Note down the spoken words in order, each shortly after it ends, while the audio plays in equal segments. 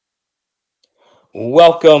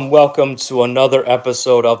Welcome to another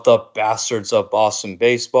episode of the Bastards of Boston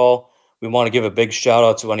Baseball. We want to give a big shout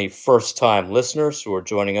out to any first time listeners who are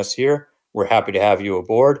joining us here. We're happy to have you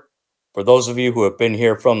aboard. For those of you who have been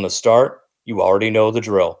here from the start, you already know the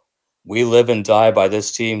drill. We live and die by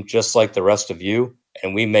this team just like the rest of you,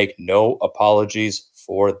 and we make no apologies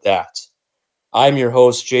for that. I'm your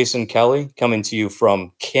host, Jason Kelly, coming to you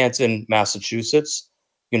from Canton, Massachusetts.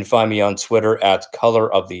 You can find me on Twitter at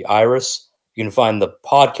Color of the Iris. You can find the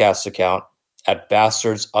podcast account at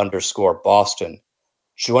bastards_Boston.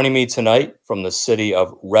 Joining me tonight from the city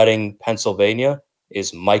of Reading, Pennsylvania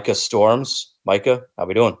is Micah Storms. Micah, how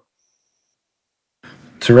we doing?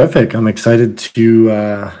 Terrific. I'm excited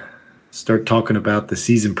to start talking about the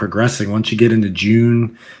season progressing. Once you get into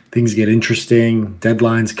June, things get interesting.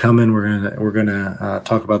 Deadlines coming. We're gonna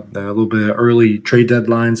talk about a little bit of early trade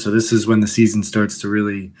deadlines. So this is when the season starts to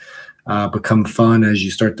really become fun as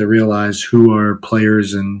you start to realize who are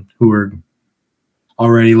players and who are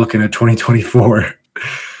already looking at 2024.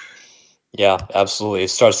 Yeah, absolutely. It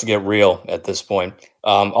starts to get real at this point.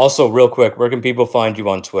 Also, real quick, where can people find you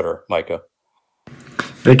on Twitter, Micah?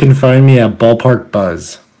 They can find me at Ballpark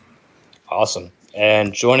Buzz. Awesome.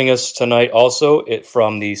 And joining us tonight also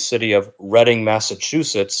from the city of Reading,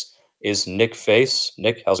 Massachusetts is Nick Face.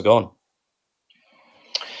 Nick, how's it going?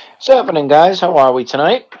 What's happening, guys? How are we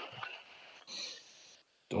tonight?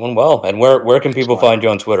 Doing well. And where can people find you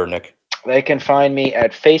on Twitter, Nick? They can find me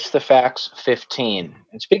at FaceTheFacts15.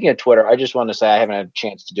 And speaking of Twitter, I just want to say I haven't had a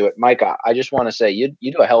chance to do it. Micah, I just want to say you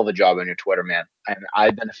do a hell of a job on your Twitter, man. And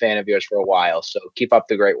I've been a fan of yours for a while, so keep up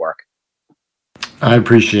the great work. I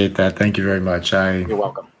appreciate that. Thank you very much. You're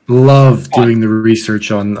welcome. Love doing the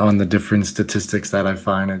research on the different statistics that I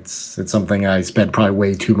find. It's something I spend probably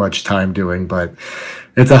way too much time doing, but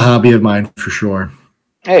it's a hobby of mine for sure.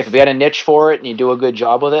 Hey, if you got a niche for it and you do a good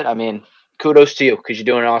job with it, I mean, kudos to you because you're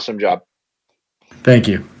doing an awesome job. Thank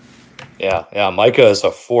you. Yeah. Micah is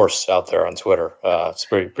a force out there on Twitter. It's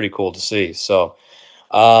pretty cool to see. So,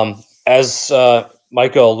 as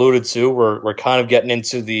Micah alluded to, we're kind of getting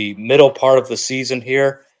into the middle part of the season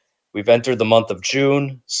here. We've entered the month of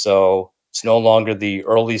June, so it's no longer the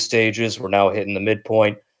early stages. We're now hitting the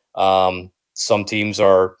midpoint. Some teams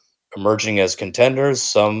are emerging as contenders.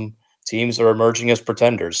 Some teams are emerging as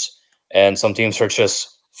pretenders. And some teams are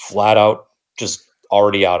just flat out just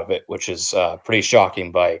already out of it, which is pretty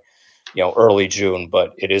shocking by early June,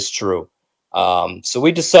 but it is true. So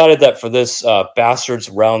we decided that for this Bastards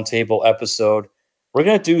Roundtable episode, we're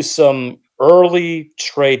going to do some early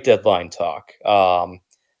trade deadline talk.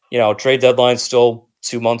 Trade deadline's still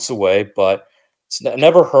 2 months away, but it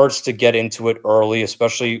never hurts to get into it early,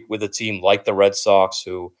 especially with a team like the Red Sox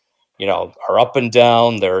who, are up and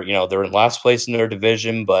down. They're in last place in their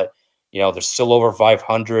division, but they're still over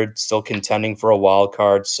 500, still contending for a wild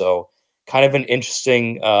card. So kind of an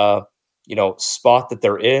interesting, spot that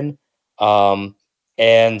they're in.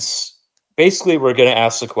 And basically we're going to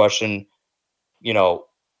ask the question,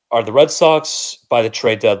 are the Red Sox by the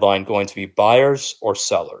trade deadline going to be buyers or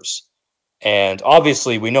sellers? And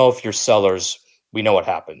obviously we know if you're sellers, we know what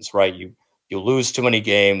happens, right? You lose too many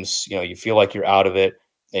games, you feel like you're out of it,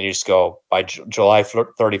 and you just go by July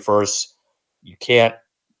 31st, you can't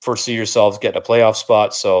foresee yourselves getting a playoff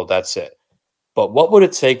spot, so that's it. But what would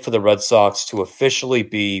it take for the Red Sox to officially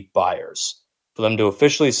be buyers? For them to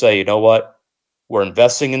officially say, you know what, we're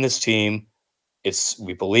investing in this team.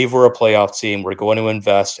 We believe we're a playoff team. We're going to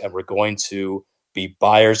invest, and we're going to be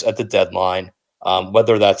buyers at the deadline,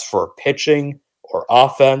 whether that's for pitching or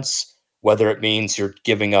offense, whether it means you're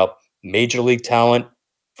giving up major league talent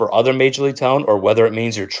for other major league talent, or whether it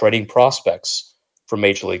means you're trading prospects for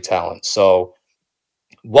major league talent. So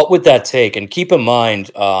what would that take? And keep in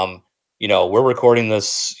mind, we're recording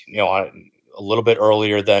this, a little bit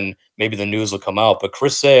earlier than maybe the news will come out, but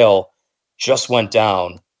Chris Sale just went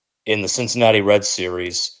down in the Cincinnati Reds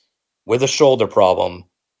series with a shoulder problem.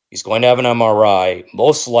 He's going to have an MRI.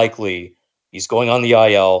 Most likely, he's going on the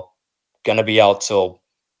IL, going to be out till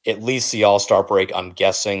at least the All-Star break, I'm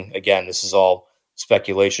guessing. Again, this is all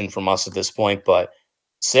speculation from us at this point, but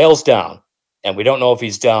Sale's down. And we don't know if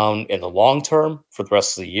he's down in the long term for the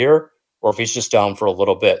rest of the year or if he's just down for a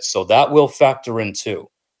little bit. So that will factor in too.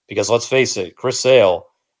 Because let's face it, Chris Sale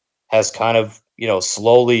has kind of,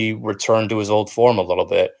 slowly returned to his old form a little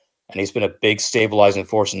bit. And he's been a big stabilizing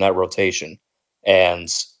force in that rotation. And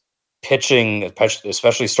pitching,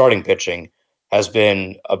 especially starting pitching, has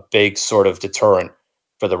been a big sort of deterrent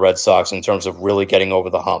for the Red Sox in terms of really getting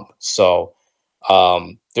over the hump. So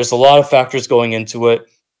there's a lot of factors going into it.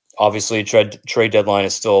 Obviously, trade deadline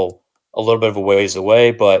is still a little bit of a ways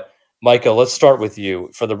away, but Micah, let's start with you.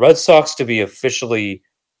 For the Red Sox to be officially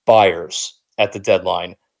buyers at the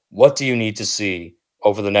deadline, what do you need to see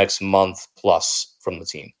over the next month plus from the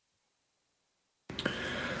team?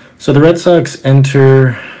 So the Red Sox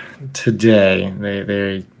enter today.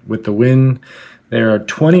 They with the win, they are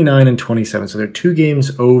 29 and 27. So they're 2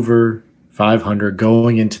 games over 500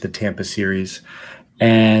 going into the Tampa series.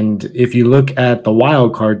 And if you look at the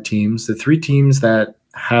wild card teams, the 3 teams that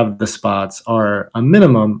have the spots are a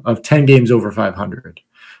minimum of 10 games over 500.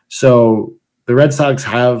 So the Red Sox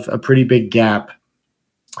have a pretty big gap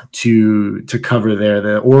to cover there.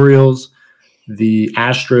 The Orioles, the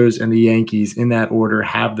Astros, and the Yankees in that order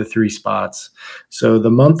have the 3 spots. So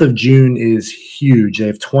the month of June is huge. They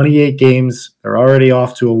have 28 games. They're already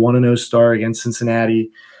off to a 1-0 start against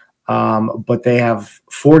Cincinnati. But they have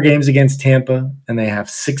 4 games against Tampa and they have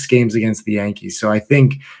 6 games against the Yankees. So I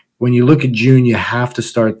think when you look at June, you have to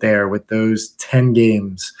start there with those 10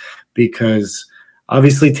 games because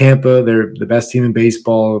obviously Tampa, they're the best team in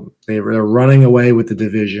baseball. They're running away with the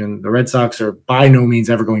division. The Red Sox are by no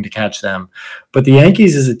means ever going to catch them. But the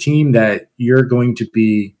Yankees is a team that you're going to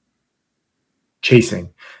be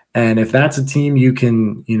chasing. And if that's a team you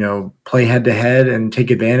can, play head to head and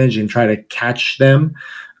take advantage and try to catch them,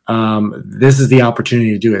 this is the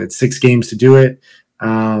opportunity to do it. It's 6 games to do it.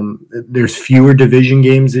 There's fewer division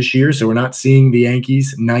games this year, so we're not seeing the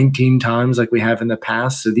Yankees 19 times like we have in the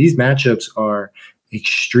past. So these matchups are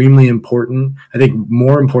extremely important. I think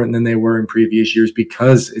more important than they were in previous years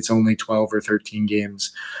because it's only 12 or 13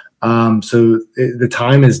 games. The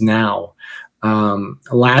time is now.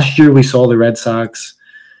 Last year we saw the Red Sox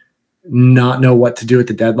not know what to do at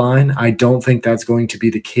the deadline. I don't think that's going to be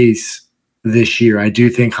the case this year. I do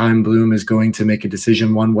think Chaim Bloom is going to make a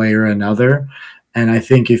decision one way or another. And I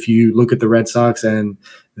think if you look at the Red Sox and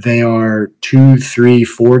they are 2, 3,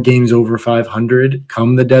 4 games over 500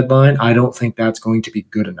 come the deadline, I don't think that's going to be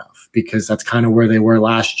good enough because that's kind of where they were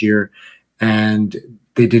last year and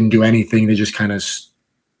they didn't do anything. They just kind of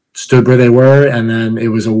stood where they were and then it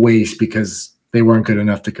was a waste because they weren't good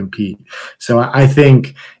enough to compete. So I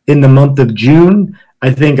think in the month of June,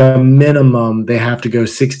 I think a minimum they have to go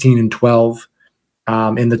 16 and 12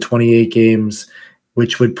 in the 28 games,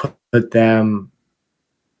 which would put them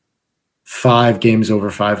 5 games over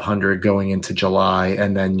 500 going into July,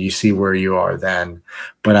 and then you see where you are then.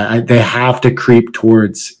 But they have to creep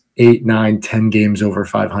towards 8, 9, 10 games over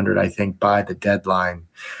 500, I think, by the deadline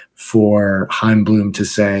for Chaim Bloom to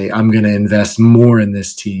say, I'm going to invest more in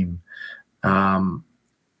this team.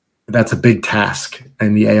 That's a big task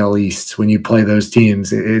in the AL East. When you play those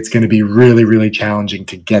teams, it's going to be really, really challenging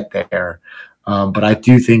to get there. But I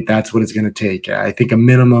do think that's what it's going to take. I think a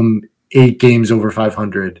minimum 8 games over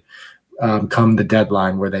 500 come the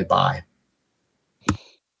deadline where they buy.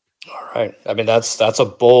 All right. I mean, that's a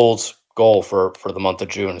bold goal for the month of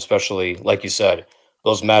June, especially like you said,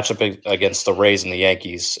 those matchups against the Rays and the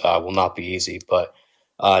Yankees will not be easy. But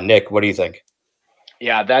Nick, what do you think?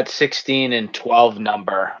 Yeah, that 16 and 12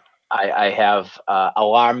 number, I have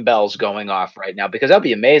alarm bells going off right now because that'd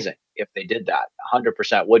be amazing if they did that.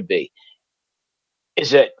 100% would be.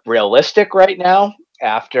 Is it realistic right now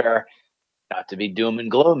after, not to be doom and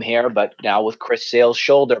gloom here, but now with Chris Sale's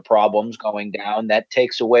shoulder problems going down, that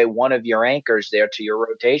takes away one of your anchors there to your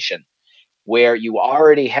rotation where you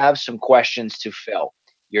already have some questions to fill.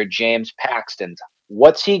 Your James Paxton,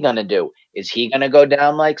 what's he going to do? Is he going to go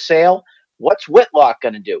down like Sale? What's Whitlock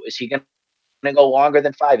going to do? Is he going to go longer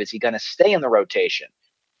than 5? Is he going to stay in the rotation?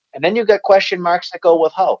 And then you've got question marks that go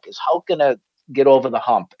with Hulk. Is Hulk going to get over the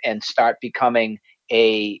hump and start becoming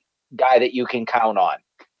a guy that you can count on?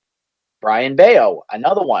 Brian Bayo,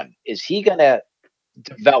 another one. Is he going to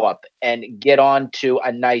develop and get on to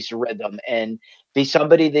a nice rhythm and be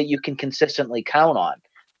somebody that you can consistently count on?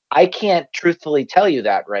 I can't truthfully tell you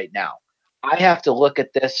that right now. I have to look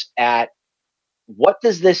at this at what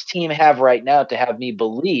does this team have right now to have me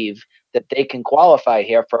believe that they can qualify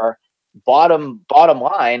here for bottom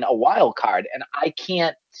line a wild card, and I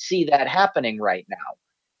can't see that happening right now.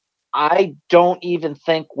 I don't even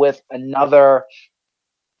think with another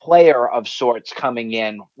player of sorts coming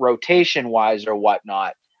in rotation wise or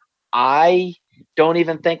whatnot, I don't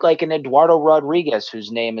even think like an Eduardo Rodriguez,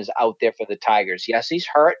 whose name is out there for the Tigers. Yes, he's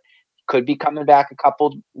hurt, could be coming back a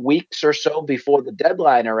couple weeks or so before the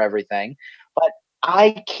deadline or everything, but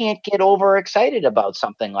I can't get overexcited about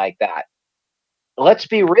something like that. Let's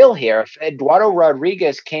be real here. If Eduardo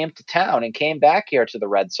Rodriguez came to town and came back here to the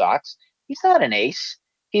Red Sox, he's not an ace.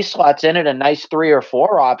 He slots in at a nice 3 or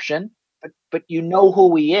 4 option, but you know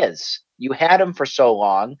who he is. You had him for so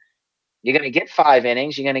long. You're going to get 5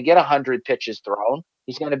 innings. You're going to get 100 pitches thrown.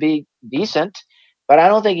 He's going to be decent, but I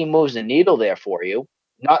don't think he moves the needle there for you.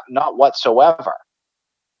 Not whatsoever.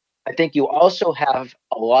 I think you also have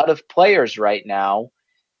a lot of players right now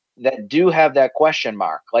that do have that question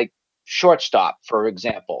mark, like shortstop, for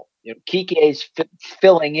example. Kike is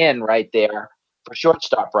filling in right there for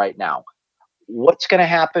shortstop right now. What's going to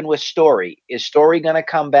happen with Story? Is Story going to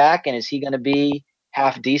come back, and is he going to be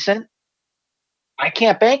half decent? I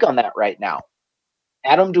can't bank on that right now.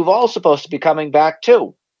 Adam Duvall's supposed to be coming back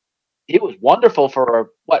too. He was wonderful for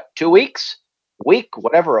 2 weeks, week,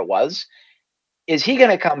 whatever it was. Is he going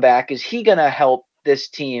to come back? Is he going to help this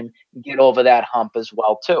team get over that hump as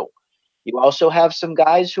well too? You also have some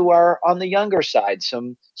guys who are on the younger side,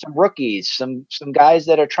 some rookies, some guys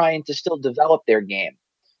that are trying to still develop their game.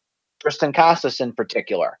 Tristan Casas in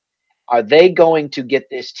particular. Are they going to get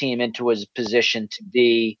this team into a position to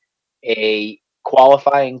be a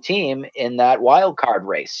qualifying team in that wild card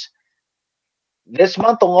race? This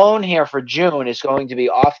month alone here for June is going to be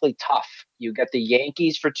awfully tough. You get the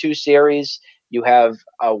Yankees for 2 series. You have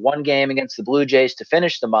 1 game against the Blue Jays to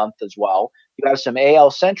finish the month as well. You have some AL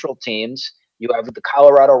Central teams. You have the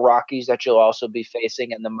Colorado Rockies that you'll also be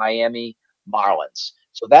facing, and the Miami Marlins.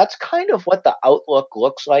 So that's kind of what the outlook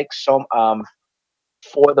looks like. So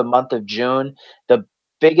for the month of June, the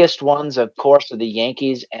biggest ones, of course, are the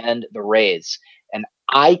Yankees and the Rays. And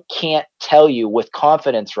I can't tell you with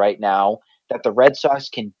confidence right now that the Red Sox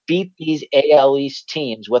can beat these AL East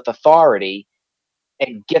teams with authority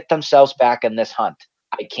and get themselves back in this hunt.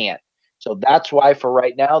 I can't. So that's why for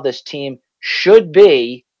right now, this team should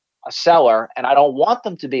be a seller, and I don't want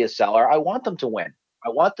them to be a seller. I want them to win. I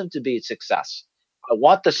want them to be a success. I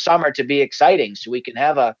want the summer to be exciting so we can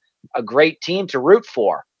have a great team to root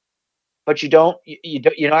for. But you're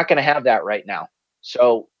not going to have that right now.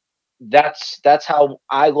 So that's how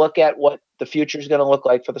I look at what the future is going to look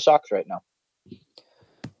like for the Sox right now.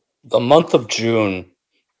 The month of June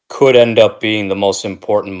could end up being the most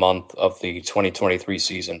important month of the 2023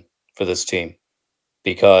 season for this team,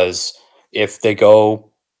 because if they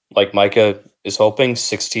go like Micah is hoping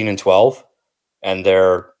 16-12, and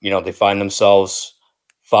they find themselves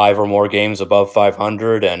 5 or more games above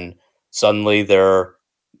 500, and suddenly they're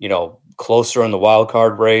closer in the wild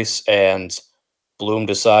card race, and Bloom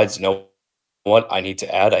decides, what, I need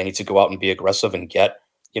to go out and be aggressive and get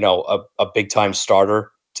a big time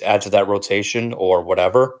starter to add to that rotation or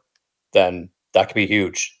whatever, then that could be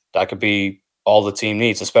huge. That could be all the team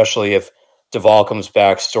needs, especially if Duvall comes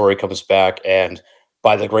back, Story comes back, and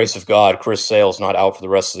by the grace of God, Chris Sale's not out for the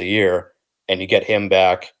rest of the year, and you get him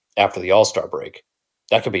back after the All-Star break.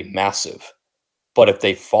 That could be massive. But if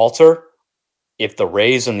they falter, if the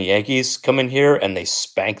Rays and the Yankees come in here and they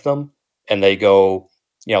spank them and they go,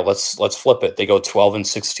 let's flip it. They go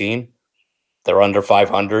 12-16. They're under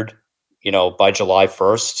 500, by July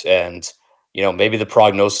 1st, and maybe the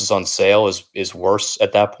prognosis on Sale is worse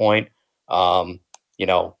at that point.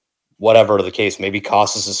 Whatever the case, maybe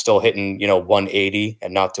Casas is still hitting 180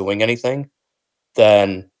 and not doing anything.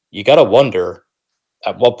 Then you got to wonder,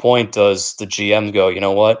 at what point does the GM go, you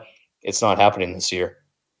know what, it's not happening this year,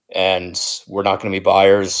 and we're not going to be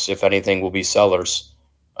buyers. If anything, we'll be sellers.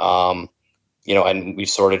 And we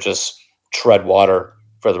sort of just tread water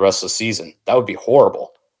for the rest of the season. That would be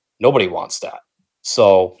horrible. Nobody wants that.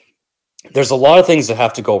 So there's a lot of things that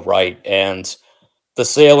have to go right. And the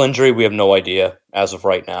Sale injury, we have no idea as of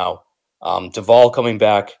right now. Duvall coming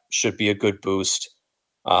back should be a good boost.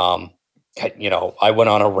 I went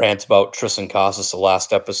on a rant about Tristan Casas the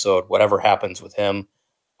last episode. Whatever happens with him,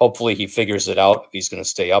 hopefully he figures it out if he's going to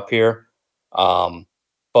stay up here.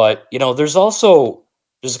 But there's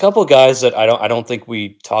a couple of guys that I don't think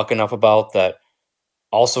we talk enough about that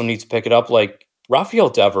also need to pick it up. Like Rafael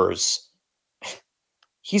Devers,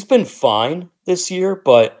 he's been fine this year,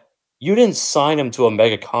 but you didn't sign him to a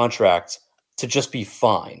mega contract to just be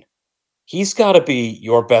fine. He's got to be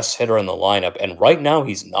your best hitter in the lineup, and right now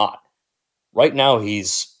he's not. Right now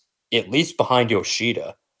he's at least behind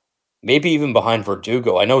Yoshida, maybe even behind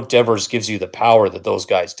Verdugo. I know Devers gives you the power that those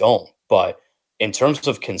guys don't, but in terms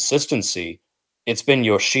of consistency, it's been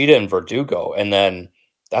Yoshida and Verdugo, and then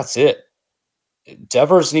that's it.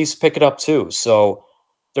 Devers needs to pick it up too. So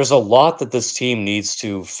there's a lot that this team needs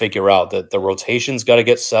to figure out. That the rotation's got to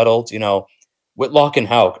get settled. Whitlock and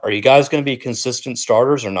Houck, are you guys going to be consistent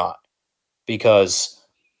starters or not? Because,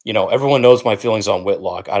 everyone knows my feelings on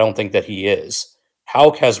Whitlock. I don't think that he is.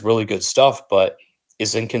 Houck has really good stuff, but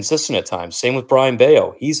is inconsistent at times. Same with Brian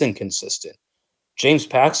Bayo. He's inconsistent. James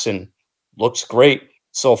Paxton looks great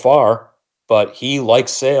so far, but he, like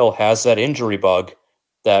Sale, has that injury bug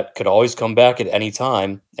that could always come back at any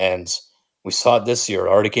time. And we saw it this year. It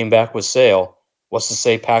already came back with Sale. What's to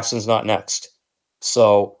say Paxton's not next?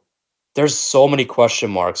 So there's so many question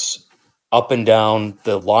marks up and down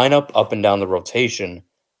the lineup, up and down the rotation.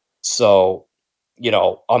 So,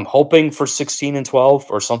 I'm hoping for 16 and 12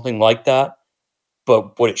 or something like that.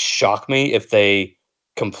 But would it shock me if they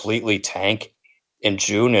completely tank in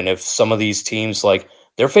June? And if some of these teams, like,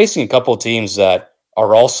 they're facing a couple of teams that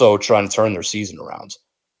are also trying to turn their season around.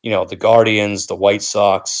 The Guardians, the White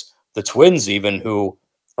Sox, the Twins, even, who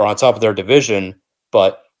are on top of their division,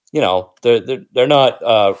 but they're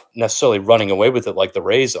not necessarily running away with it like the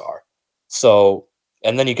Rays are. So,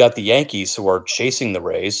 and then you got the Yankees who are chasing the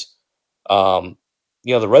Rays. Um,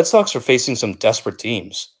 the Red Sox are facing some desperate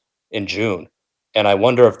teams in June. And I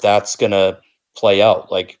wonder if that's going to play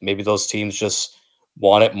out. Like maybe those teams just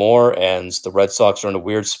want it more, and the Red Sox are in a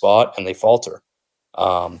weird spot and they falter.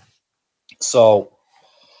 So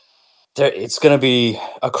it's going to be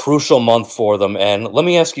a crucial month for them. And let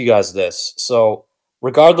me ask you guys this. So,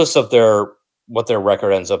 regardless of what their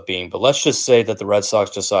record ends up being, but let's just say that the Red Sox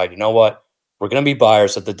decide, you know what, we're going to be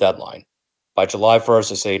buyers at the deadline. By July 1st,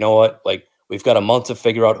 they say, you know what, like we've got a month to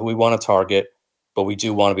figure out who we want to target, but we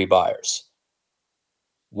do want to be buyers.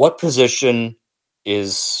 What position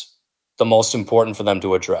is the most important for them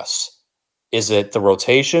to address? Is it the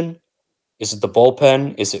rotation? Is it the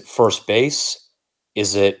bullpen? Is it first base?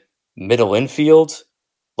 Is it middle infield?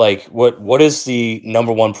 Like what is the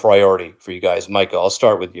number one priority for you guys? Micah, I'll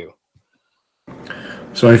start with you.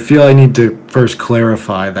 So I feel I need to first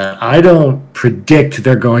clarify that I don't predict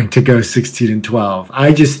they're going to go 16 and 12.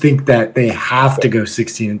 I just think that they have to go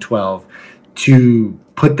 16 and 12 to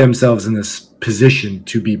put themselves in this position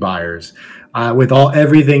to be buyers. With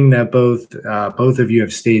everything that both of you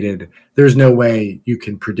have stated, there's no way you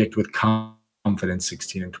can predict with confidence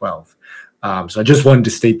 16 and 12. So I just wanted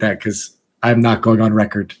to state that because I'm not going on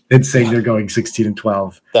record and saying they're going 16 and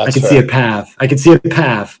 12. I can see a path.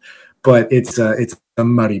 But it's a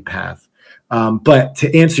muddy path. But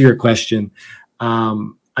to answer your question,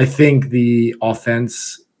 I think the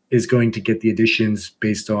offense is going to get the additions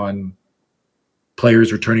based on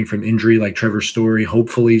players returning from injury, like Trevor Story,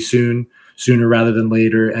 hopefully sooner rather than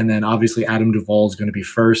later. And then obviously Adam Duvall is going to be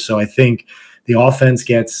first. So I think the offense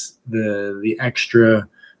gets the extra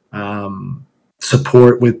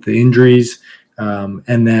support with the injuries.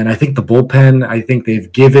 And then I think the bullpen, I think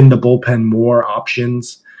they've given the bullpen more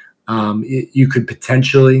options. You could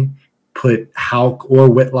potentially put Houck or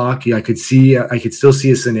Whitlock. I could still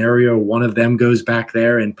see a scenario. One of them goes back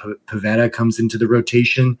there and Pivetta comes into the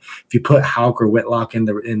rotation. If you put Houck or Whitlock in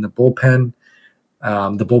the bullpen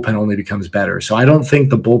only becomes better. So I don't think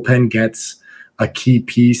the bullpen gets a key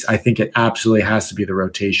piece. I think it absolutely has to be the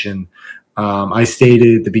rotation. I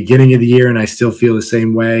stated at the beginning of the year, and I still feel the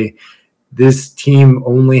same way. This team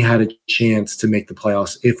only had a chance to make the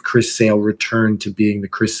playoffs if Chris Sale returned to being the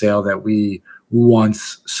Chris Sale that we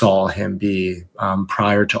once saw him be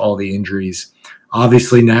prior to all the injuries.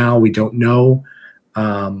 Obviously now we don't know,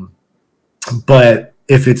 but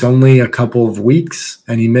if it's only a couple of weeks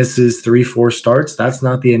and he misses 3-4 starts, that's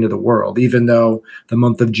not the end of the world, even though the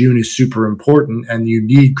month of June is super important and you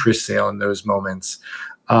need Chris Sale in those moments.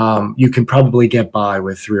 You can probably get by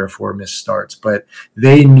with 3 or 4 missed starts, but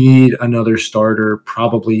they need another starter,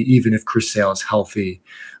 probably even if Chris Sale is healthy.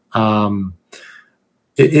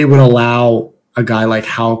 It would allow a guy like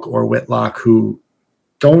Houck or Whitlock, who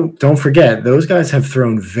don't forget, those guys have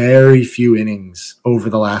thrown very few innings over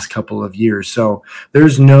the last couple of years. So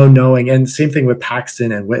there's no knowing. And same thing with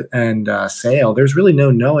Paxton and Sale. There's really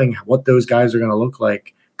no knowing what those guys are going to look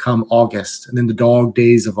like come August and in the dog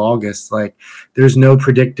days of August. Like there's no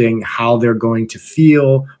predicting how they're going to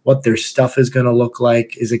feel, what their stuff is going to look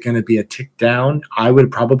like. Is it going to be a tick down? I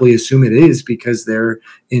would probably assume it is because they're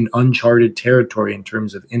in uncharted territory in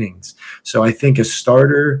terms of innings. So I think a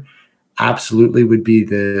starter absolutely would be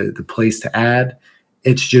the place to add.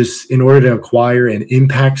 It's just in order to acquire an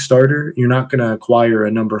impact starter, you're not going to acquire a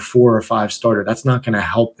number 4 or 5 starter. That's not going to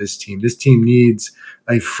help this team. This team needs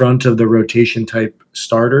a front of the rotation type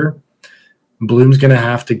starter. Bloom's going to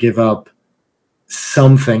have to give up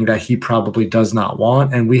something that he probably does not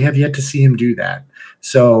want, and we have yet to see him do that.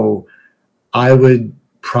 So I would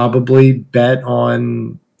probably bet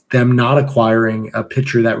on them not acquiring a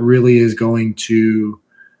pitcher that really is going to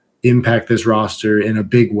impact this roster in a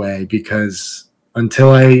big way, because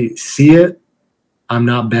until I see it, I'm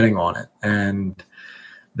not betting on it. And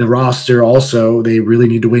the roster also, they really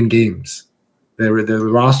need to win games. The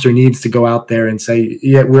roster needs to go out there and say,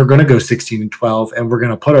 yeah, we're going to go 16 and 12, and we're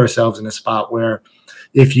going to put ourselves in a spot where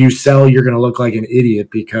if you sell, you're going to look like an idiot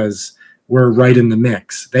because we're right in the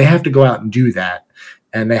mix. They have to go out and do that.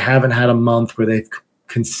 And they haven't had a month where they've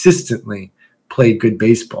consistently played good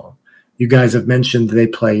baseball. You guys have mentioned they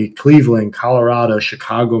play Cleveland, Colorado,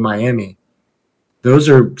 Chicago, Miami. Those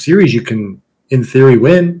are series you can, in theory,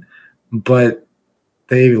 win, but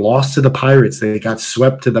they lost to the Pirates. They got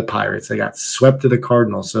swept to the Pirates. They got swept to the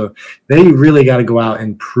Cardinals. So they really got to go out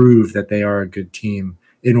and prove that they are a good team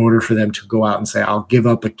in order for them to go out and say, I'll give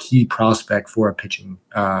up a key prospect for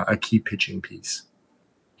a key pitching piece.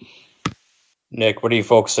 Nick, what are you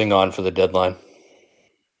focusing on for the deadline?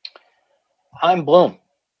 Chaim Bloom,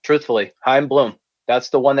 truthfully, Chaim Bloom. That's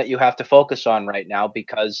the one that you have to focus on right now,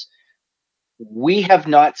 because we have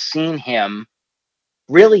not seen him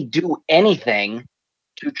really do anything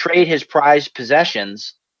to trade his prized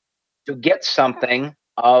possessions to get something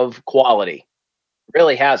of quality.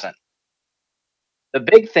 Really hasn't. The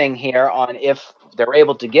big thing here on if they're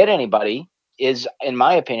able to get anybody is, in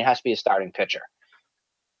my opinion, has to be a starting pitcher.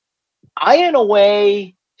 I, in a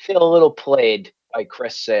way, feel a little played by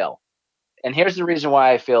Chris Sale. And here's the reason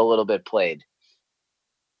why I feel a little bit played.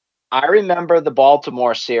 I remember the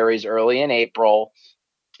Baltimore series early in April.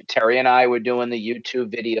 Terry and I were doing the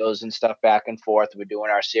YouTube videos and stuff back and forth. We're doing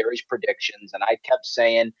our series predictions. And I kept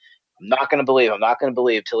saying, I'm not going to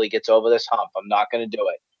believe till he gets over this hump. I'm not going to do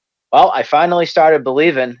it. Well, I finally started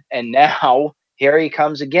believing. And now here he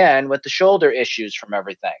comes again with the shoulder issues from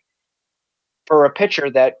everything for a pitcher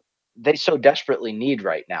that they so desperately need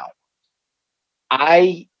right now.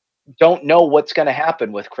 I don't know what's going to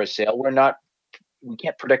happen with Chris Sale. We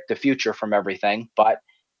can't predict the future from everything, but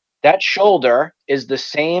that shoulder is the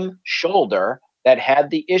same shoulder that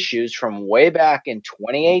had the issues from way back in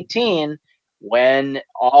 2018 when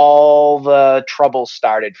all the trouble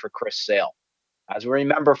started for Chris Sale. As we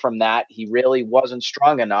remember from that, he really wasn't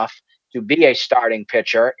strong enough to be a starting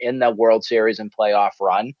pitcher in the World Series and playoff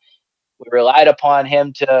run. We relied upon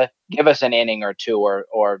him to give us an inning or two,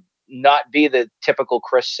 or not be the typical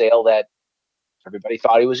Chris Sale that everybody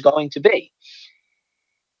thought he was going to be.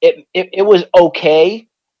 It was okay,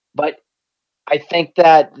 but I think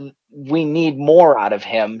that we need more out of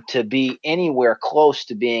him to be anywhere close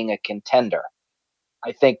to being a contender.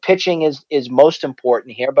 I think pitching is most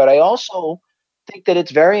important here, but I also think that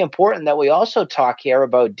it's very important that we also talk here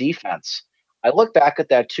about defense. I look back at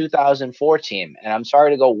that 2004 team, and I'm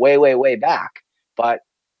sorry to go way, way, way back, but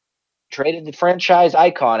traded the franchise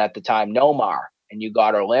icon at the time, Nomar, and you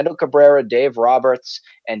got Orlando Cabrera, Dave Roberts,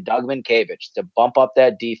 and Doug Minkiewicz to bump up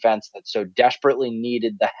that defense that so desperately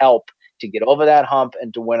needed the help to get over that hump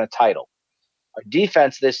and to win a title. Our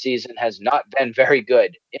defense this season has not been very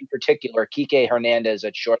good, in particular, Kike Hernandez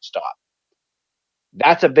at shortstop.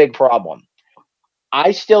 That's a big problem.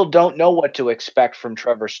 I still don't know what to expect from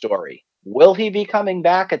Trevor Story. Will he be coming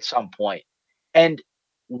back at some point? And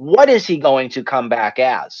what is he going to come back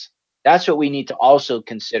as? That's what we need to also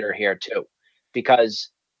consider here, too. Because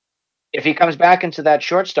if he comes back into that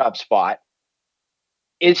shortstop spot,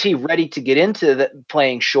 is he ready to get into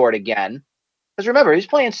playing short again? Because remember, he's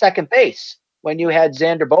playing second base when you had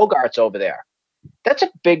Xander Bogaerts over there. That's a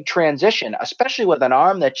big transition, especially with an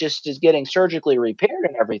arm that just is getting surgically repaired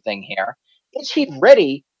and everything here. Is he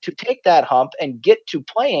ready to take that hump and get to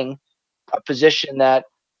playing a position that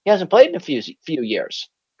he hasn't played in a few years?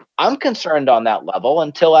 I'm concerned on that level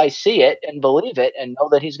until I see it and believe it and know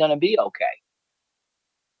that he's going to be okay.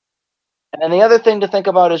 And then the other thing to think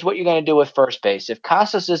about is what you're going to do with first base. If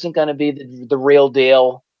Casas isn't going to be the real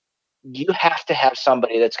deal, you have to have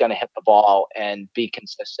somebody that's going to hit the ball and be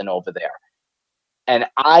consistent over there. And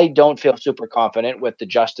I don't feel super confident with the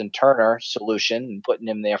Justin Turner solution and putting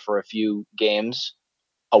him there for a few games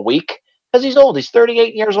a week because he's old. He's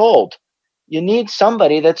 38 years old. You need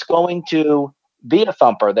somebody that's going to be a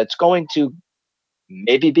thumper, that's going to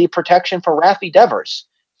maybe be protection for Rafi Devers.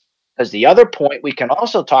 Because the other point we can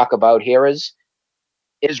also talk about here is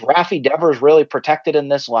Rafi Devers really protected in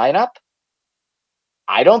this lineup?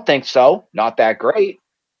 I don't think so. Not that great.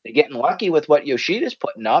 They're getting lucky with what Yoshida's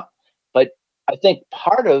putting up. But I think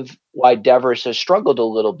part of why Devers has struggled a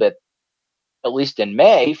little bit, at least in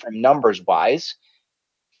May, from numbers-wise,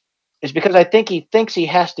 is because I think he thinks he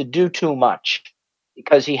has to do too much,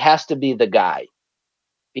 because he has to be the guy,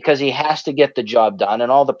 because he has to get the job done, and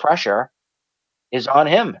all the pressure is on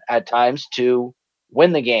him at times to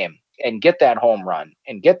win the game and get that home run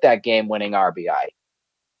and get that game-winning RBI.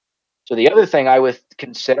 So the other thing I would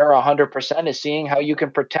consider 100% is seeing how you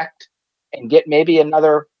can protect and get maybe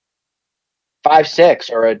another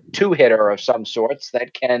 5-6 or a two-hitter of some sorts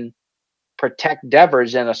that can protect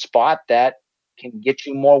Devers in a spot that can get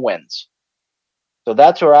you more wins. So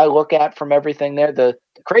that's where I look at from everything there. The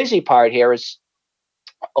crazy part here is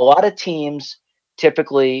a lot of teams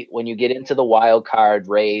typically, when you get into the wild card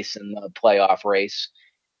race and the playoff race,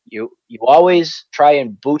 You always try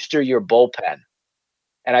and booster your bullpen.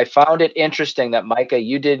 And I found it interesting that, Micah,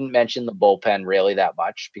 you didn't mention the bullpen really that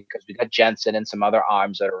much because we got Jensen and some other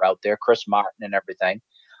arms that are out there, Chris Martin and everything.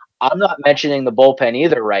 I'm not mentioning the bullpen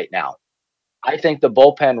either right now. I think the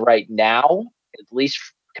bullpen right now, at least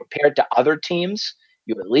compared to other teams,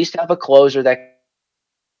 you at least have a closer that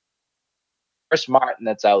Chris Martin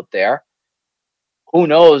that's out there. Who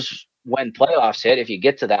knows when playoffs hit, if you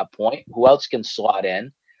get to that point, who else can slot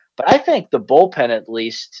in? But I think the bullpen at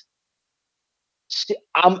least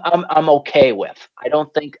I'm okay with. I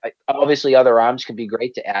don't think obviously other arms could be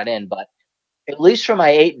great to add in, but at least for my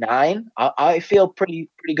 8-9, I feel pretty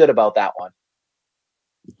good about that one.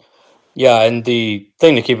 Yeah, and the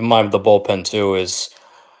thing to keep in mind with the bullpen too is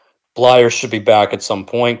Blyer should be back at some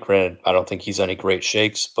point. Granted, I don't think he's any great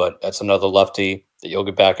shakes, but that's another lefty that you'll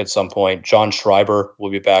get back at some point. John Schreiber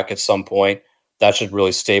will be back at some point. That should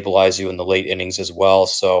really stabilize you in the late innings as well.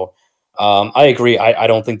 So I agree. I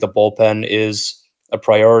don't think the bullpen is a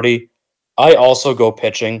priority. I also go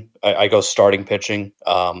pitching. I go starting pitching.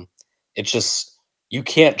 It's just you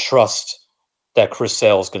can't trust that Chris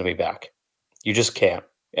Sale is going to be back. You just can't.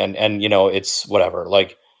 And it's whatever.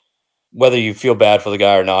 Like whether you feel bad for the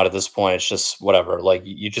guy or not at this point, it's just whatever. Like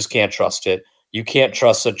you just can't trust it. You can't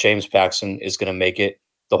trust that James Paxton is going to make it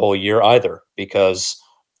the whole year either because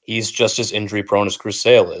he's just as injury prone as Chris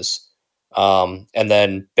Sale is. And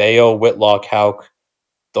then Bayo, Whitlock, Houck,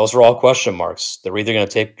 those are all question marks. They're either going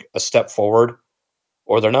to take a step forward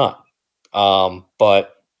or they're not.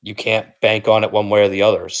 But you can't bank on it one way or the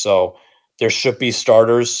other. So there should be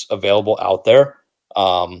starters available out there.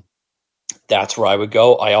 That's where I would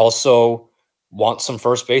go. I also want some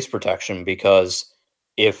first base protection because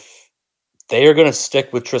if they are going to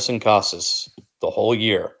stick with Tristan Casas the whole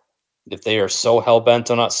year, if they are so hell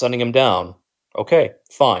bent on not sending him down, okay,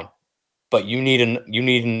 fine. But you need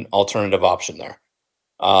an alternative option there.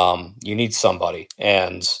 You need somebody,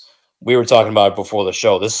 and we were talking about it before the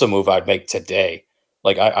show. This is a move I'd make today.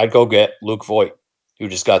 Like I'd go get Luke Voigt, who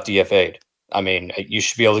just got DFA'd. I mean, you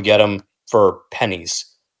should be able to get him for pennies.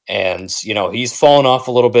 And, he's fallen off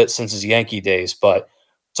a little bit since his Yankee days, but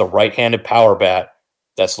it's a right-handed power bat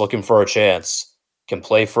that's looking for a chance, can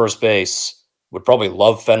play first base, would probably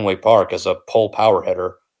love Fenway Park as a pull power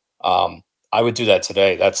hitter. I would do that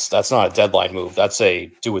today. That's not a deadline move. That's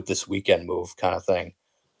a do it this weekend move kind of thing.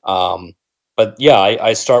 But yeah,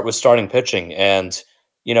 I start with starting pitching, and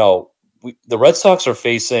the Red Sox are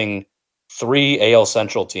facing 3 AL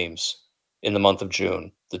Central teams in the month of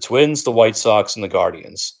June: the Twins, the White Sox, and the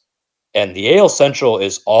Guardians. And the AL Central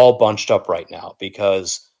is all bunched up right now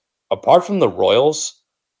because apart from the Royals,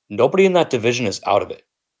 nobody in that division is out of it.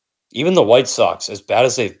 Even the White Sox, as bad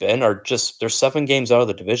as they've been, they're 7 games out of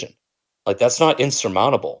the division. Like that's not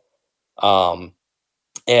insurmountable. And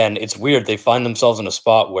it's weird. They find themselves in a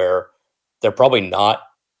spot where they're probably not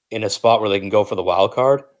in a spot where they can go for the wild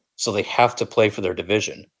card. So they have to play for their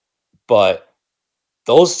division. But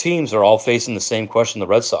those teams are all facing the same question the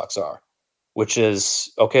Red Sox are, which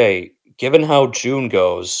is, okay, given how June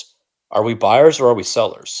goes, are we buyers or are we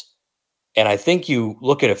sellers? And I think you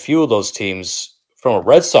look at a few of those teams from a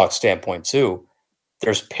Red Sox standpoint too,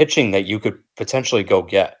 there's pitching that you could potentially go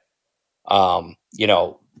get.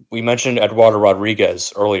 We mentioned Eduardo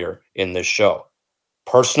Rodriguez earlier in this show.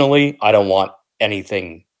 Personally, I don't want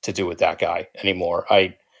anything to do with that guy anymore.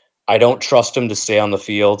 I don't trust him to stay on the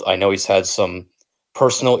field. I know he's had some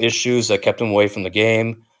personal issues that kept him away from the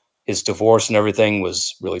game. His divorce and everything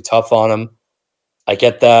was really tough on him. I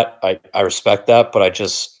get that. I respect that, but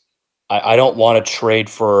I don't want to trade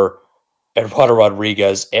for Eduardo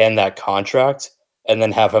Rodriguez and that contract and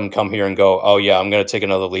then have him come here and go, oh yeah, I'm going to take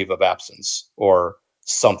another leave of absence or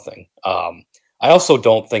something. I also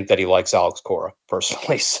don't think that he likes Alex Cora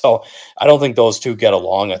personally. So I don't think those two get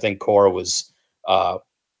along. I think Cora was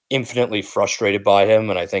infinitely frustrated by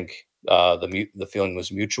him, and I think the feeling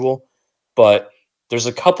was mutual. But there's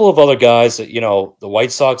a couple of other guys that, the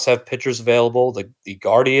White Sox have pitchers available. The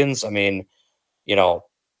Guardians, I mean,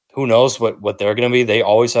 who knows what they're going to be. They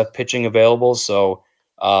always have pitching available. So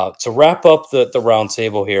to wrap up the round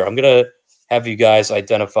table here, I'm going to have you guys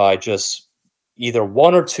identify just either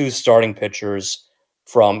 1 or 2 starting pitchers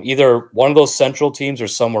from either one of those Central teams or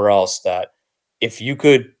somewhere else that if you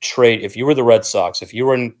could trade, if you were the Red Sox, if you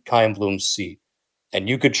were in Kyle Bloom's seat and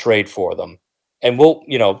you could trade for them, and we'll,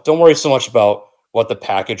 don't worry so much about what the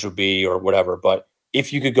package would be or whatever, but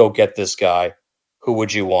if you could go get this guy, who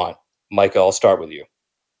would you want? Micah, I'll start with you.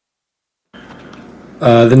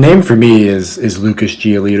 The name for me is Lucas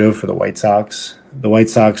Giolito for the White Sox. The White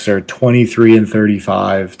Sox are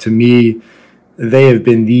 23-35. To me, they have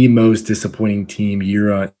been the most disappointing team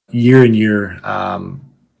year in year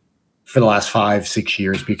for the last 5-6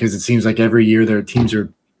 years, because it seems like every year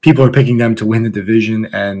people are picking them to win the division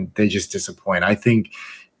and they just disappoint. I think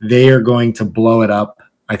they are going to blow it up.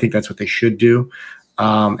 I think that's what they should do.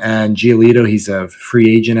 And Giolito, he's a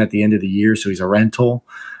free agent at the end of the year, so he's a rental.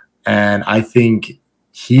 And I think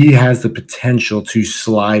he has the potential to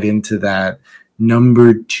slide into that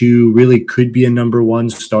number 2, really could be a number 1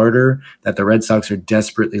 starter that the Red Sox are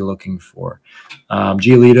desperately looking for.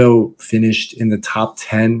 Giolito finished in the top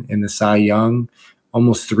 10 in the Cy Young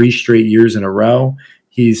almost 3 straight years in a row.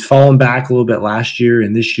 He's fallen back a little bit last year,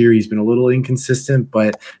 and this year he's been a little inconsistent,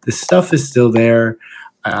 but the stuff is still there.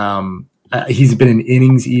 He's been an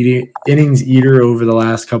innings eater over the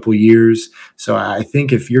last couple of years. So I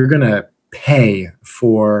think if you're going to pay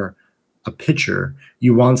for a pitcher,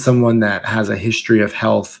 you want someone that has a history of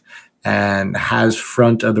health and has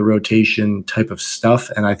front of the rotation type of stuff.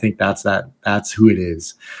 And I think that's who it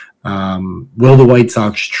is. Will the White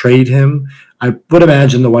Sox trade him? I would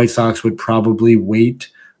imagine the White Sox would probably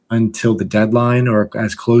wait until the deadline, or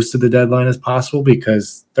as close to the deadline as possible,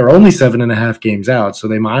 because they're only 7.5 games out. So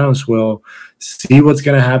they might as well see what's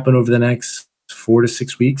going to happen over the next 4 to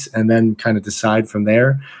 6 weeks and then kind of decide from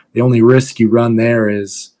there. The only risk you run there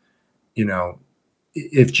is,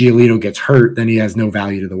 if Giolito gets hurt, then he has no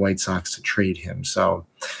value to the White Sox to trade him. So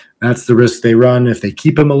that's the risk they run if they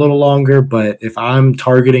keep him a little longer. But if I'm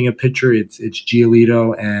targeting a pitcher, it's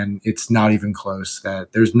Giolito, and it's not even close.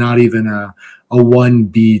 That there's not even a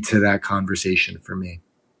 1B to that conversation for me.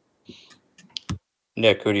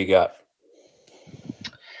 Nick, who do you got?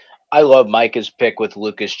 I love Micah's pick with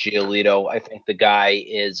Lucas Giolito. I think the guy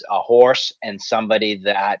is a horse and somebody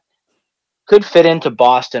that could fit into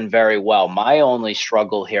Boston very well. My only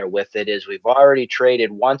struggle here with it is we've already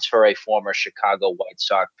traded once for a former Chicago White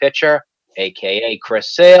Sox pitcher, aka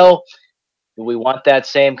Chris Sale. Do we want that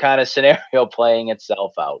same kind of scenario playing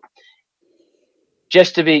itself out?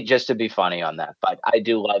 Just to be funny on that, but I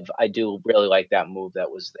do really like that move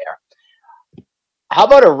that was there. How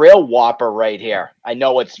about a real whopper right here? I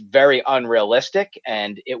know it's very unrealistic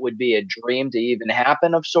and it would be a dream to even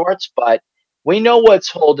happen of sorts, but we know what's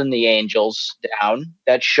holding the Angels down.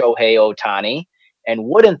 That's Shohei Ohtani. And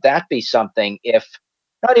wouldn't that be something if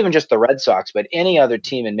not even just the Red Sox, but any other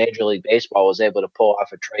team in Major League Baseball was able to pull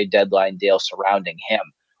off a trade deadline deal surrounding him?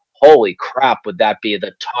 Holy crap, would that be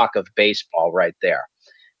the talk of baseball right there?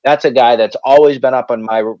 That's a guy that's always been up on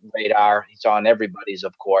my radar. He's on everybody's,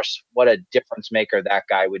 of course. What a difference maker that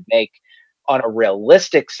guy would make. On a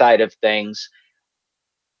realistic side of things,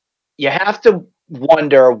 you have to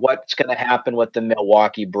wonder what's going to happen with the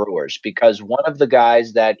Milwaukee Brewers, because one of the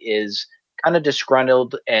guys that is kind of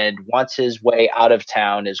disgruntled and wants his way out of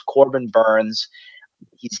town is Corbin Burns.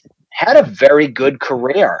 He's had a very good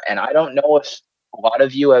career, and I don't know if a lot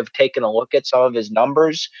of you have taken a look at some of his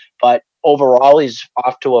numbers, but overall he's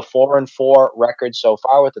off to a 4-4 record so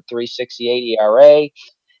far with a 3.68 ERA.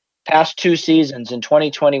 Past 2 seasons, in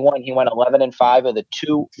 2021 he went 11-5 with a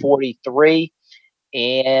 2.43.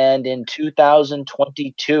 And in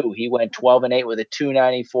 2022, he went 12-8 with a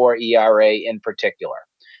 2.94 ERA in particular.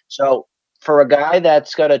 So for a guy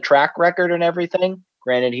that's got a track record and everything,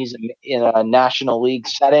 granted he's in a National League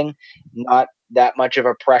setting, not that much of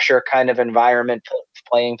a pressure kind of environment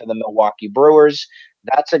playing for the Milwaukee Brewers,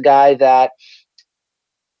 that's a guy that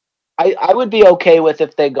I would be okay with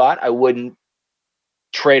if they got. I wouldn't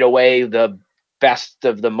trade away the best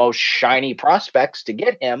of the most shiny prospects to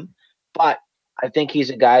get him, but I think he's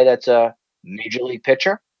a guy that's a major league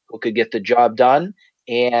pitcher who could get the job done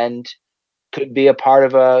and could be a part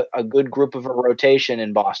of a good group of a rotation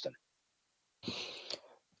in Boston.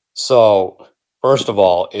 So, first of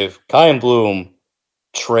all, if Chaim Bloom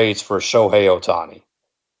trades for Shohei Ohtani,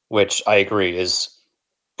 which I agree is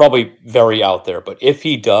probably very out there, but if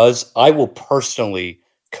he does, I will personally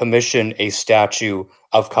commission a statue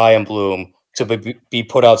of Chaim Bloom to be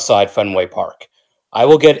put outside Fenway Park. I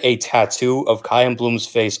will get a tattoo of Chaim Bloom's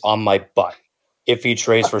face on my butt if he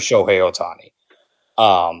trades for Shohei Ohtani.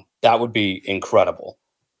 That would be incredible.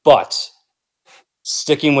 But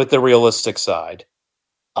sticking with the realistic side,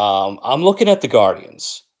 I'm looking at the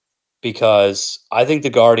Guardians because I think the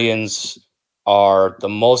Guardians are the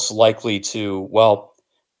most likely to, well,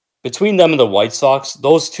 between them and the White Sox,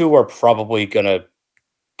 those two are probably going to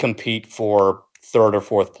compete for 3rd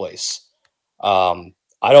or 4th place.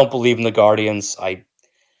 I don't believe in the Guardians. I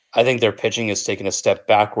think their pitching is taking a step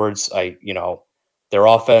backwards. Their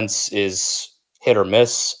offense is hit or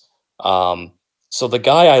miss. So the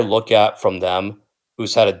guy I look at from them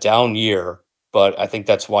who's had a down year, but I think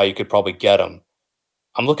that's why you could probably get him.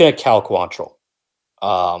 I'm looking at Cal Quantrill.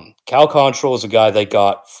 Cal Quantrill is a guy they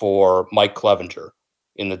got for Mike Clevenger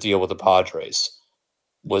in the deal with the Padres.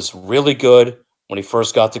 Was really good when he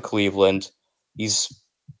first got to Cleveland. He's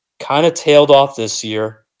kind of tailed off this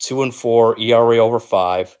year, 2-4 ERA over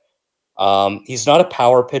 5. He's not a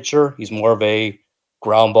power pitcher. He's more of a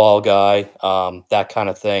ground ball guy, that kind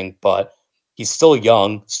of thing. But he's still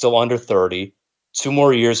young, still under 30, 2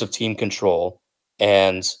 more years of team control.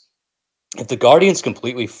 And if the Guardians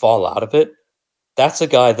completely fall out of it, that's a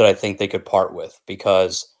guy that I think they could part with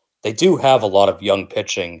because they do have a lot of young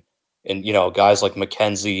pitching and, guys like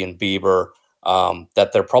McKenzie and Bieber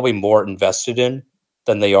that they're probably more invested in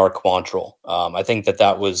than they are Quantrill. I think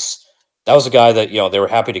that was a guy that, they were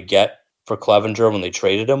happy to get for Clevenger when they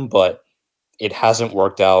traded him, but it hasn't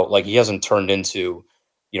worked out. Like he hasn't turned into,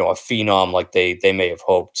 a phenom like they may have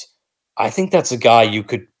hoped. I think that's a guy you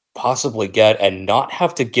could possibly get and not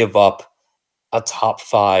have to give up a top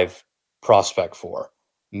 5 prospect for.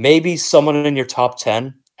 Maybe someone in your top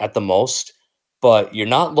 10 at the most, but you're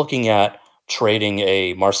not looking at trading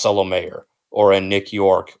a Marcelo Mayer or a Nick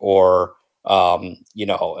York or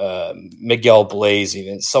Miguel Blaze,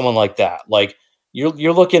 even someone like that. Like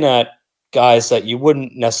you're looking at guys that you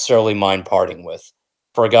wouldn't necessarily mind parting with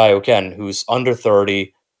for a guy who's under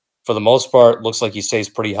 30. For the most part, looks like he stays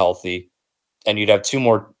pretty healthy, and you'd have 2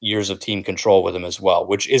 more years of team control with him as well,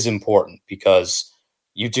 which is important because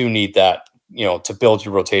you do need that, to build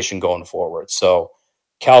your rotation going forward. So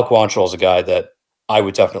Cal Quantrill is a guy that I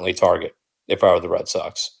would definitely target if I were the Red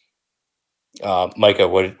Sox. Micah,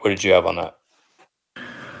 what did you have on that?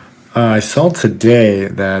 I saw today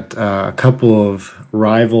that a couple of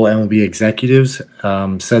rival MLB executives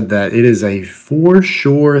said that it is a for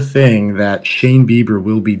sure thing that Shane Bieber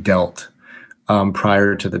will be dealt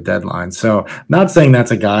prior to the deadline. So, not saying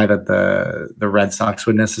that's a guy that the Red Sox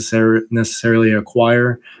would necessarily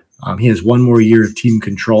acquire. He has 1 more year of team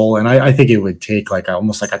control, and I think it would take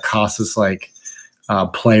almost like a Casas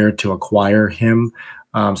player to acquire him.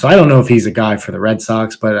 So I don't know if he's a guy for the Red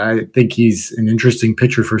Sox, but I think he's an interesting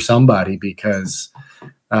pitcher for somebody because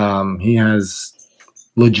he has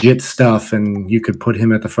legit stuff, and you could put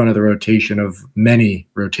him at the front of the rotation of many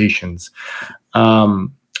rotations.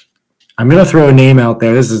 I'm going to throw a name out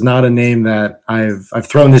there. This is not a name that I've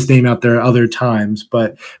thrown this name out there other times,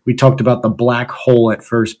 but we talked about the black hole at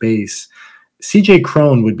first base. CJ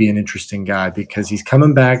Cron would be an interesting guy because he's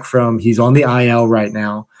coming back he's on the IL right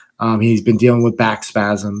now. He's been dealing with back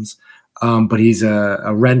spasms, but he's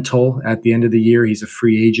a rental at the end of the year. He's a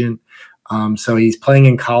free agent. So he's playing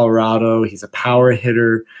in Colorado. He's a power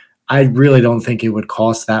hitter. I really don't think it would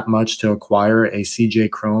cost that much to acquire a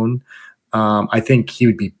CJ Cron. I think he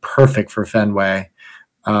would be perfect for Fenway.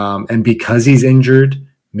 And because he's injured,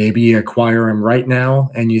 maybe you acquire him right now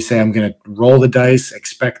and you say, I'm going to roll the dice,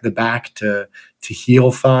 expect the back to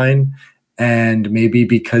heal fine. And maybe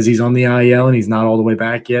because he's on the IL and he's not all the way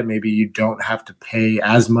back yet, maybe you don't have to pay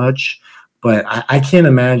as much. But I can't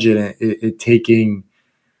imagine it taking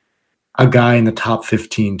a guy in the top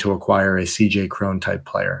 15 to acquire a CJ Cron type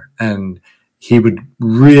player. And he would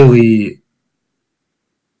really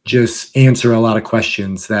just answer a lot of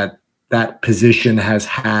questions that position has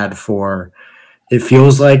had for, it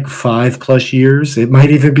feels like 5+ years. It might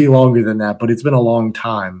even be longer than that, but it's been a long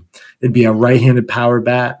time. It'd be a right-handed power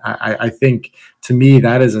bat. I think, to me,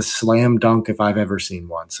 that is a slam dunk if I've ever seen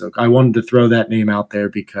one. So I wanted to throw that name out there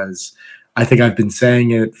because I think I've been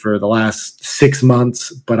saying it for the last 6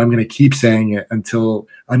 months, but I'm going to keep saying it until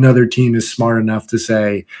another team is smart enough to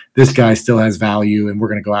say, this guy still has value and we're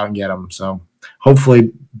going to go out and get him. So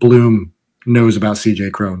hopefully Bloom knows about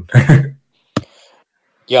CJ Cron.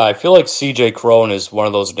 Yeah, I feel like CJ Cron is one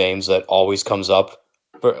of those names that always comes up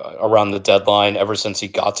around the deadline ever since he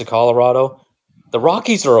got to Colorado. The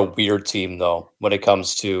Rockies are a weird team, though, when it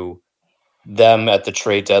comes to them at the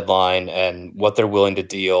trade deadline and what they're willing to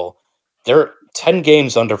deal. They're 10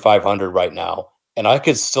 games under 500 right now, and I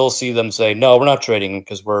could still see them say, no, we're not trading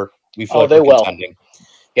because we feel like we're contending.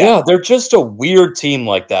 Yeah, they're just a weird team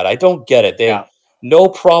like that. I don't get it. They have no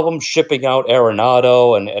problem shipping out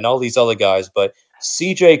Arenado and all these other guys, but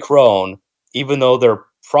CJ Cron, even though they're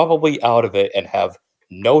probably out of it and have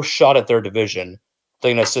no shot at their division,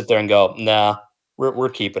 they're gonna sit there and go, nah, we're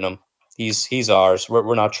keeping him. He's ours.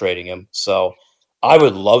 We're not trading him. So I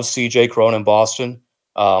would love CJ Cron in Boston.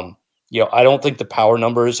 I don't think the power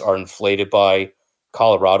numbers are inflated by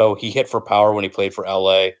Colorado. He hit for power when he played for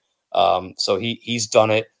LA. So he's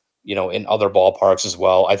done it, in other ballparks as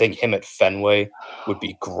well. I think him at Fenway would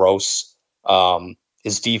be gross.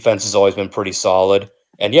 His defense has always been pretty solid.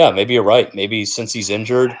 And yeah, maybe you're right. Maybe since he's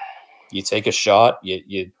injured, you take a shot,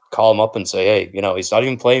 you call him up and say, hey, he's not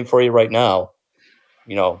even playing for you right now.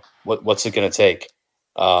 what's it going to take?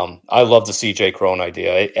 I love the CJ Crone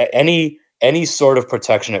idea. Any sort of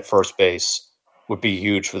protection at first base would be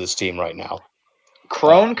huge for this team right now.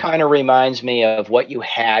 Crone kind of reminds me of what you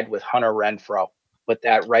had with Hunter Renfroe with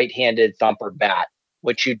that right-handed thumper bat,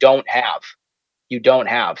 which you don't have. You don't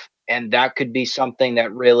have. And that could be something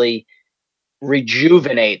that really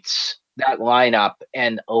rejuvenates that lineup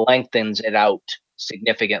and lengthens it out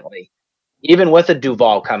significantly. Even with a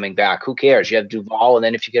Duvall coming back, who cares? You have Duvall, and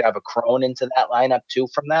then if you could have a Crone into that lineup too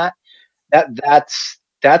from that's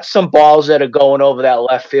some balls that are going over that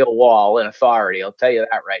left field wall in authority. I'll tell you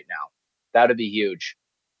that right now. That would be huge.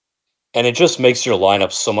 And it just makes your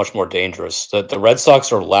lineup so much more dangerous. The Red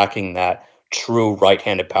Sox are lacking that true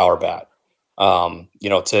right-handed power bat.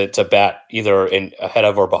 To bat either in ahead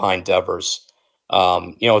of or behind Devers.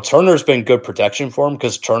 Turner's been good protection for him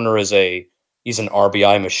because Turner he's an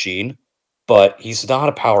RBI machine, but he's not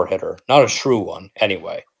a power hitter, not a true one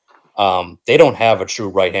anyway. They don't have a true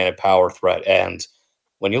right-handed power threat, and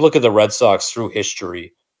when you look at the Red Sox through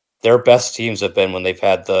history, their best teams have been when they've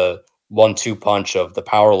had the 1-2 punch of the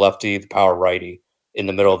power lefty, the power righty in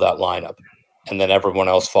the middle of that lineup, and then everyone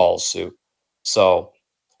else follows suit. So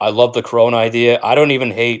I love the Corona idea. I don't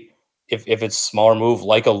even hate if it's a smaller move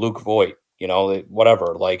like a Luke Voigt,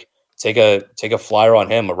 whatever. Like take a flyer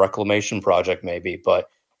on him, a reclamation project maybe, but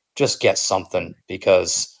just get something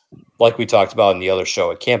because like we talked about in the other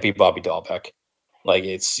show, it can't be Bobby Dahlbeck. Like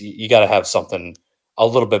you got to have something a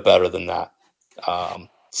little bit better than that.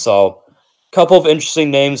 So a couple of interesting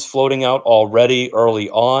names floating out already early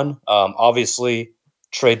on. Obviously,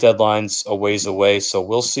 trade deadline's a ways away, so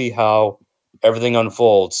we'll see how everything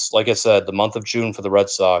unfolds. Like I said, the month of June for the Red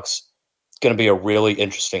Sox is going to be a really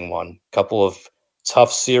interesting one. Couple of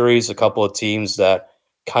tough series, a couple of teams that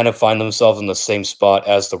kind of find themselves in the same spot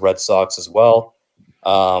as the Red Sox as well.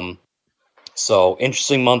 So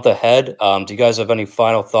interesting month ahead. Do you guys have any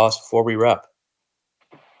final thoughts before we wrap?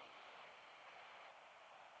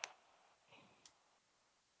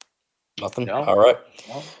 Nothing? No. All right.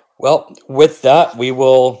 No. Well, with that, we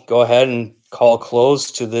will go ahead and call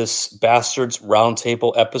close to this Bastards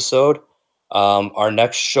Roundtable episode. Our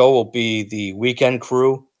next show will be the Weekend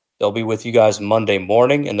Crew. They'll be with you guys Monday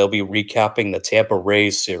morning, and they'll be recapping the Tampa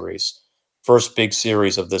Rays series. First big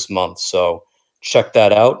series of this month. So check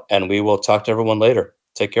that out, and we will talk to everyone later.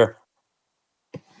 Take care.